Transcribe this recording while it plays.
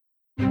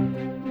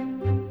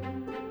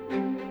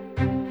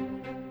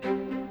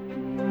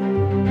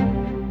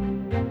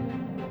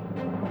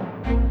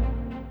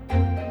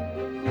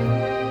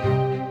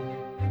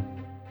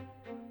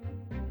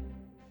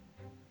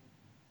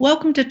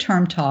Welcome to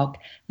Term Talk,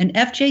 an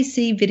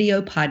FJC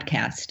video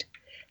podcast.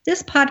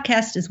 This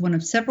podcast is one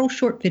of several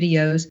short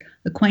videos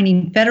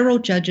acquainting federal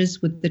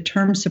judges with the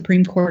term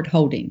Supreme Court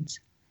holdings.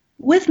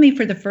 With me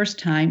for the first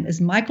time is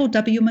Michael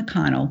W.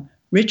 McConnell,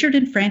 Richard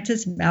and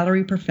Frances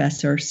Mallory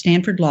Professor,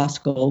 Stanford Law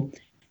School,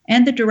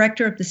 and the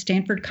Director of the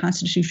Stanford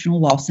Constitutional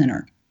Law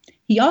Center.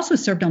 He also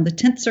served on the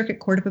 10th Circuit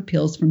Court of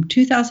Appeals from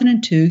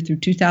 2002 through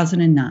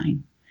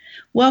 2009.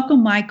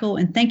 Welcome, Michael,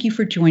 and thank you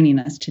for joining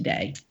us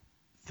today.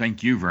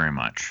 Thank you very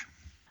much.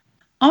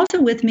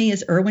 Also with me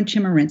is Erwin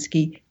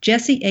Chemerinsky,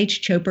 Jesse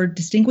H. Choper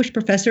Distinguished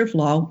Professor of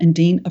Law and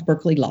Dean of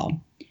Berkeley Law.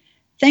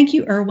 Thank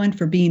you, Erwin,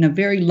 for being a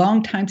very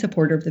long-time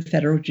supporter of the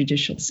Federal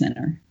Judicial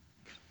Center.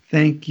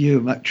 Thank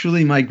you.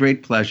 Truly my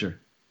great pleasure.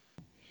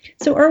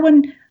 So,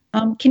 Erwin,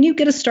 can you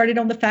get us started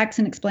on the facts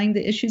and explain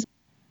the issues?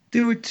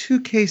 There were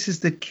two cases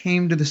that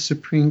came to the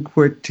Supreme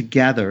Court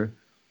together.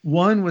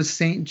 One was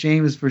St.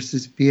 James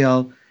versus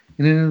Biel,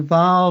 and it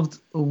involved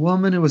a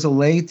woman who was a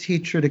lay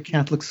teacher at a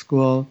Catholic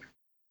school.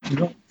 She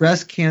got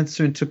breast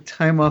cancer and took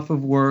time off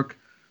of work.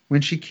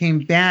 When she came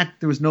back,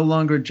 there was no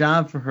longer a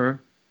job for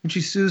her, and she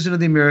sues under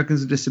the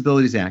Americans with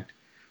Disabilities Act.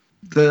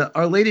 The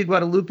Our Lady of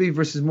Guadalupe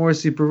versus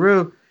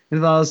Morrissey-Berru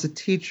involves a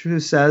teacher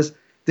who says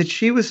that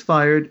she was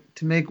fired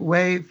to make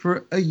way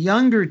for a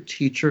younger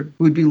teacher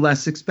who would be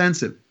less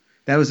expensive.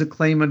 That was a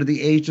claim under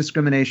the Age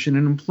Discrimination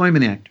and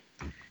Employment Act.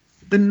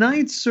 The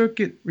Ninth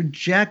Circuit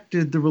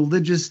rejected the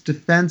religious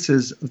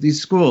defenses of these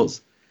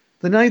schools.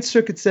 The Ninth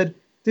Circuit said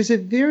there's a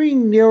very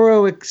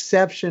narrow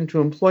exception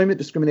to employment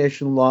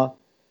discrimination law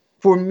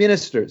for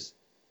ministers.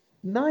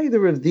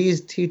 Neither of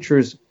these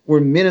teachers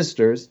were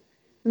ministers,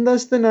 and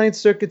thus the Ninth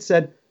Circuit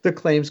said the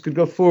claims could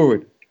go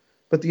forward.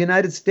 But the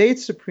United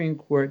States Supreme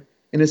Court,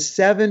 in a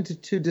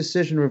 7-2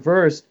 decision,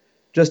 reversed,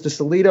 Justice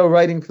Alito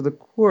writing for the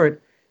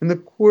court, and the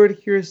court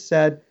here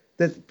said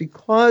that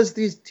because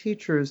these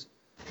teachers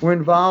were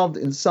involved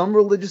in some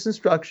religious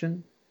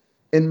instruction,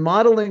 in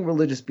modeling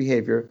religious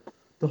behavior,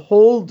 to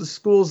hold the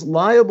schools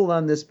liable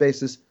on this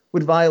basis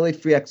would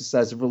violate free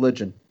exercise of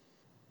religion.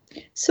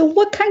 So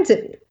what kinds of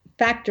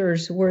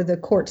factors were the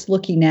courts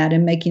looking at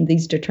in making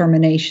these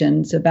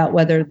determinations about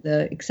whether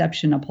the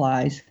exception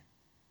applies?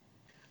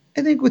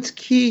 I think what's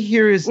key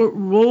here is what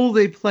role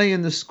they play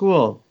in the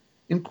school.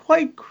 And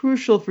quite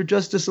crucial for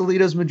Justice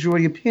Alito's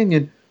majority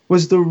opinion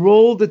was the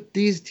role that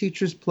these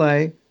teachers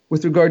play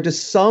with regard to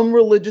some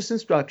religious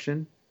instruction,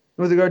 and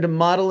with regard to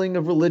modeling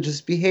of religious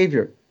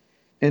behavior.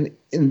 And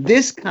in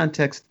this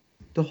context,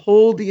 to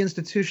hold the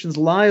institutions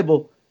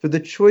liable for the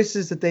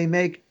choices that they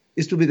make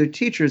is to be their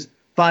teachers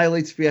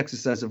violates free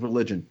exercise of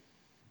religion.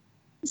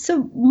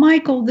 So,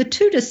 Michael, the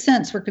two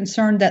dissents were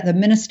concerned that the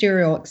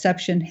ministerial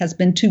exception has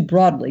been too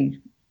broadly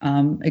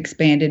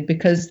expanded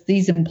because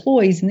these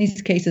employees in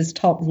these cases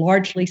taught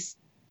largely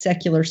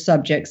secular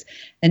subjects.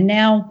 And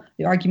now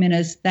the argument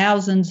is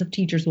thousands of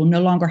teachers will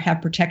no longer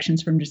have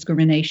protections from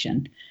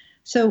discrimination.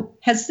 So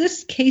has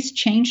this case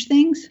changed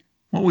things?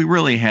 What we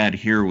really had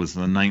here was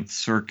the Ninth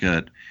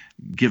Circuit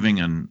giving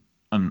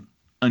an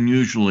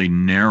unusually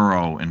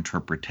narrow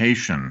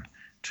interpretation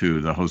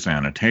to the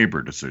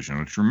Hosanna-Tabor decision,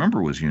 which,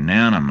 remember, was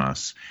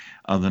unanimous.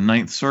 The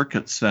Ninth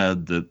Circuit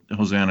said that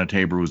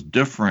Hosanna-Tabor was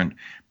different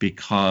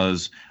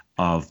because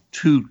of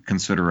two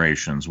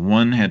considerations.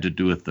 One had to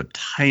do with the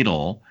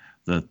title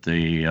that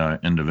the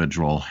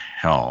individual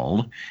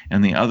held,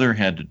 and the other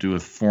had to do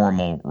with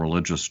formal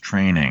religious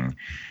training.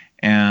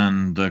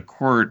 And the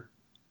court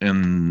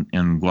in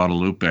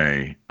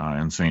Guadalupe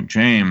and St.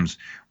 James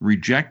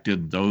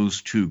rejected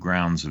those two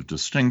grounds of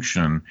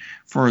distinction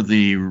for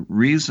the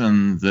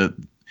reason that,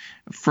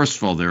 first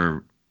of all,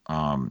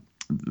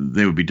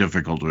 they would be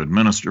difficult to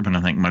administer, but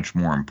I think much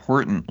more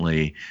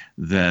importantly,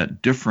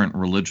 that different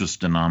religious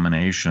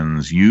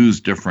denominations use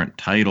different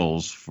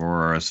titles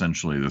for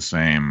essentially the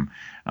same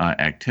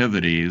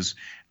activities.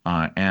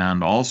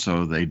 And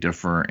also they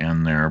differ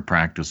in their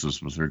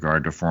practices with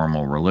regard to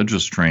formal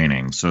religious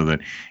training, so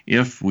that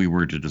if we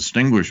were to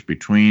distinguish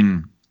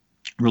between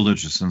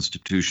religious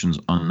institutions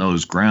on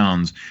those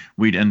grounds,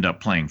 we'd end up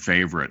playing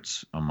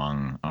favorites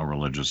among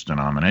religious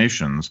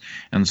denominations.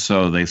 And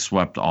so they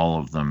swept all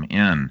of them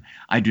in.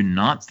 I do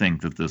not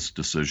think that this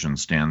decision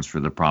stands for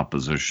the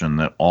proposition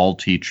that all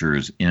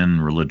teachers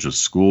in religious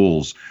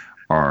schools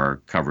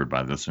are covered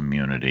by this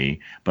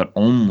immunity, but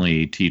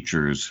only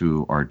teachers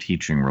who are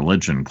teaching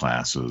religion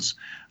classes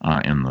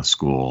in the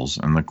schools.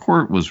 And the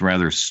court was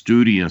rather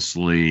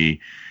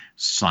studiously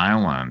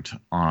silent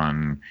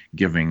on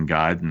giving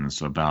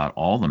guidance about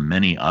all the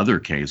many other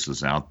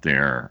cases out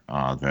there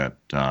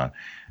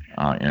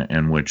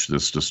in which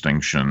this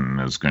distinction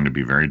is going to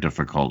be very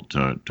difficult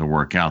to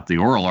work out. The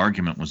oral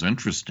argument was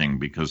interesting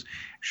because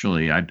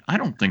actually I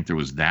don't think there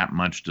was that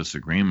much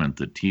disagreement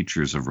that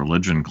teachers of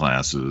religion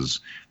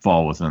classes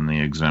fall within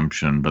the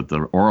exemption, but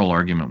the oral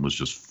argument was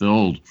just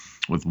filled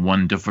with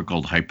one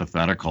difficult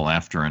hypothetical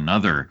after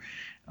another.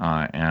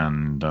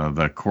 and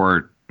the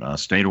court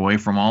stayed away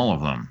from all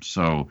of them.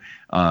 So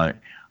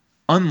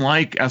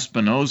unlike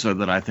Espinoza,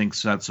 that I think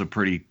sets a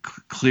pretty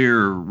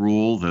clear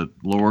rule that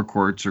lower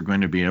courts are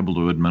going to be able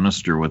to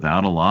administer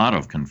without a lot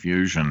of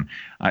confusion,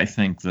 I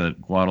think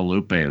that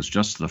Guadalupe is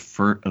just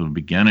the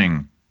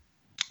beginning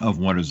of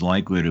what is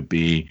likely to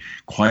be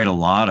quite a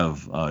lot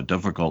of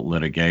difficult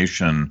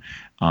litigation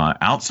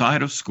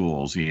outside of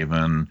schools,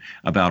 even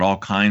about all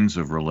kinds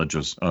of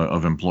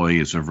of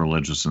employees of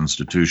religious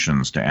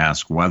institutions, to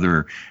ask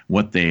whether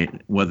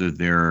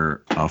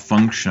their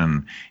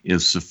function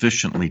is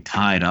sufficiently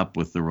tied up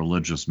with the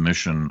religious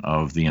mission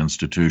of the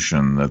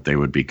institution that they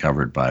would be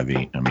covered by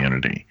the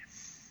immunity.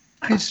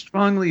 I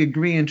strongly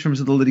agree in terms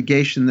of the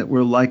litigation that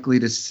we're likely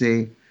to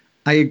see.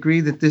 I agree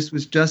that this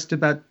was just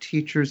about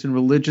teachers in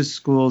religious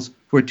schools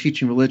who are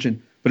teaching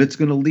religion, but it's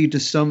going to lead to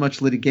so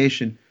much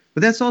litigation.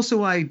 But that's also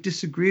why I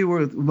disagree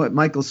with what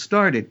Michael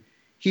started.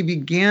 He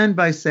began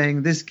by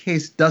saying this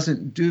case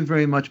doesn't do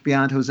very much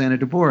beyond Hosanna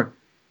Tabor.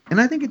 And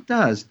I think it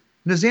does.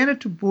 In Hosanna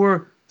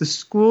Tabor, the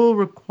school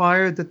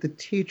required that the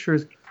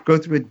teachers go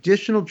through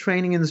additional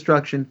training and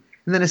instruction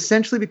and then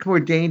essentially become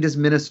ordained as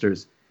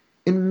ministers.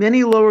 In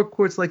many lower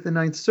courts, like the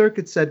Ninth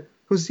Circuit said,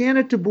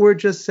 Hosanna Tabor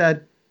just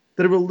said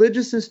that a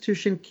religious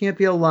institution can't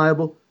be held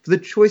liable for the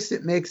choice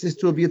it makes as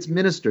to be its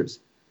ministers.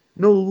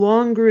 No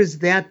longer is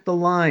that the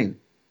line.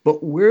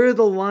 But where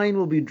the line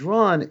will be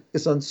drawn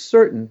is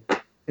uncertain.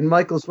 And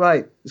Michael's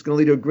right. It's going to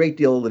lead to a great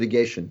deal of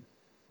litigation.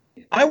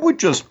 I would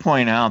just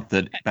point out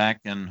that back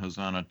in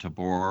Hosanna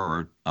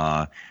Tabor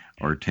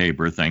or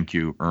Tabor, thank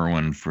you,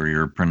 Erwin, for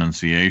your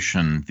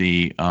pronunciation,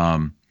 there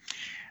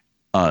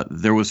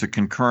was a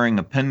concurring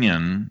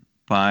opinion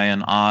by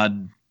an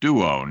odd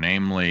duo,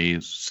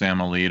 namely Sam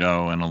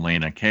Alito and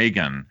Elena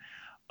Kagan,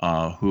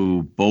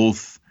 who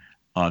both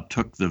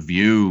took the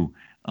view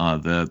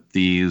that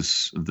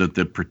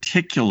the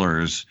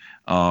particulars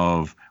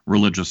of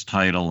religious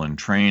title and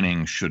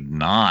training should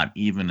not,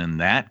 even in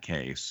that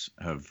case,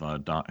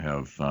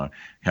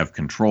 have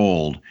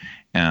controlled.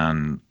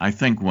 And I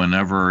think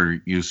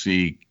whenever you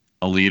see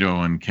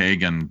Alito and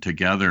Kagan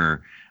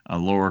together,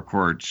 lower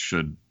courts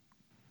should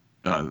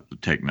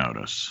take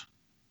notice.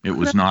 It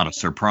was not a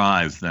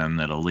surprise then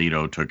that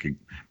Alito took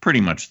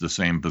pretty much the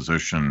same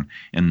position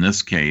in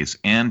this case,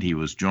 and he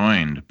was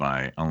joined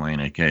by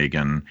Elena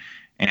Kagan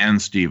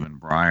and Stephen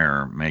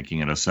Breyer, making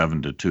it a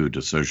 7-2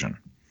 decision.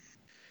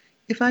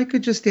 If I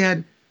could just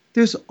add,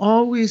 there's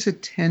always a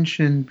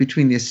tension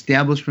between the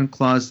Establishment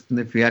Clause and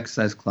the Free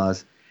Exercise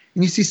Clause.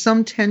 And you see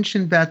some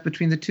tension back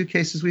between the two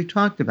cases we've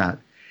talked about.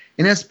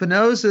 In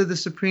Espinoza, the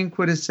Supreme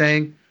Court is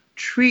saying,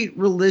 treat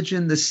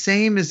religion the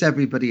same as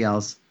everybody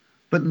else.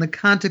 But in the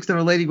context of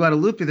Our Lady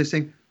Guadalupe, they're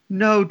saying,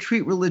 no,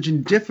 treat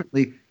religion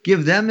differently.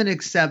 Give them an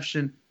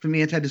exception from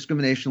the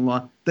anti-discrimination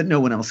law that no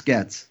one else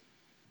gets.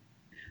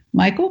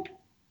 Michael?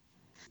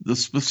 The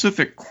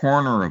specific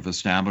corner of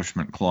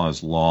Establishment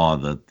Clause law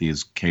that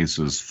these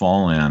cases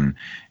fall in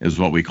is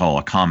what we call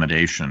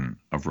accommodation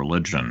of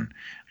religion.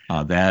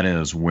 That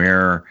is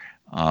where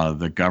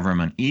the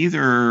government,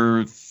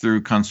 either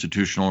through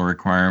constitutional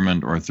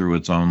requirement or through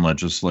its own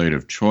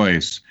legislative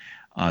choice,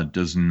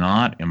 does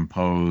not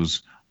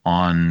impose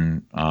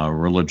on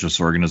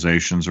religious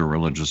organizations or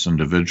religious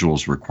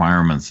individuals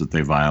requirements that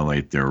they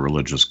violate their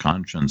religious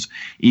conscience,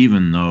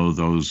 even though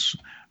those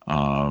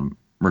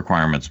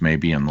requirements may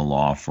be in the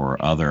law for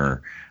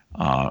other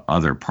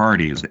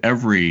parties.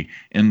 Every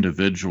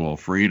individual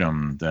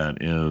freedom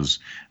that is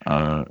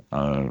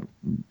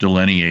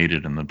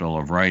delineated in the Bill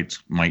of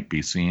Rights might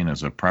be seen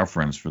as a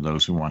preference for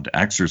those who want to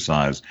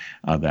exercise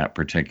that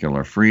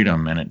particular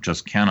freedom, and it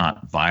just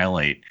cannot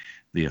violate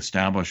the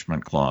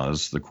Establishment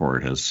Clause, the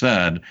court has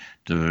said,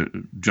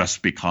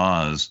 just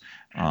because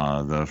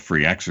the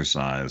free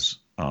exercise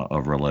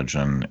of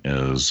religion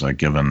is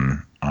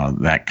given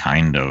that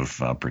kind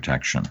of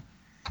protection.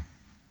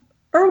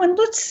 Erwin,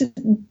 let's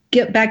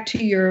get back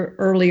to your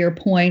earlier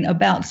point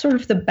about sort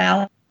of the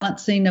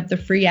balancing of the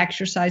free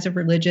exercise of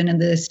religion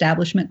and the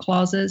Establishment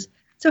Clauses.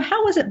 So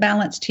how is it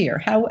balanced here?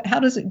 How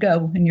does it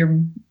go in your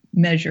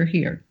measure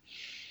here?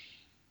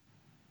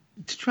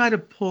 To try to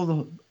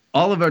pull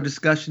all of our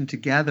discussion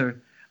together,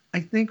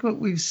 I think what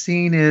we've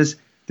seen is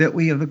that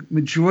we have a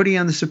majority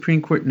on the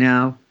Supreme Court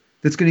now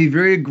that's going to be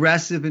very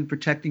aggressive in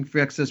protecting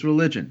free exercise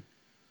religion.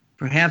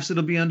 Perhaps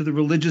it'll be under the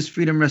Religious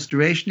Freedom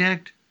Restoration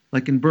Act,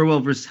 like in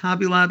Burwell versus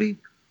Hobby Lobby,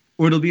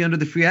 or it'll be under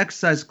the Free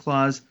Exercise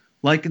Clause,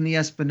 like in the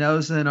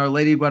Espinoza and Our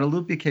Lady of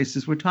Guadalupe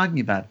cases we're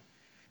talking about.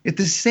 At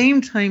the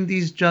same time,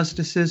 these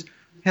justices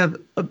have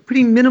a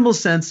pretty minimal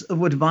sense of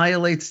what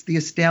violates the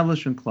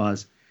Establishment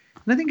Clause.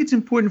 And I think it's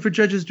important for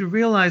judges to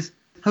realize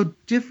how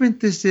different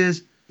this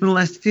is than the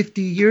last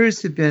 50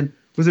 years have been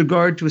with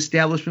regard to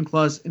Establishment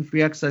Clause and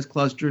Free Exercise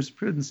Clause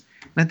jurisprudence.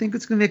 And I think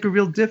it's going to make a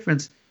real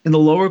difference in the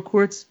lower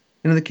courts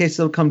and in the case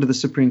that'll come to the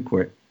Supreme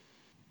Court.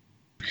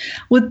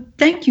 Well,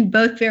 thank you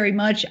both very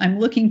much. I'm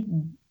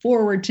looking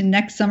forward to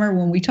next summer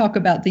when we talk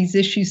about these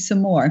issues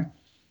some more.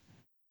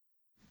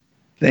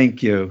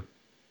 Thank you.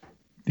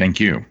 Thank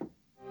you.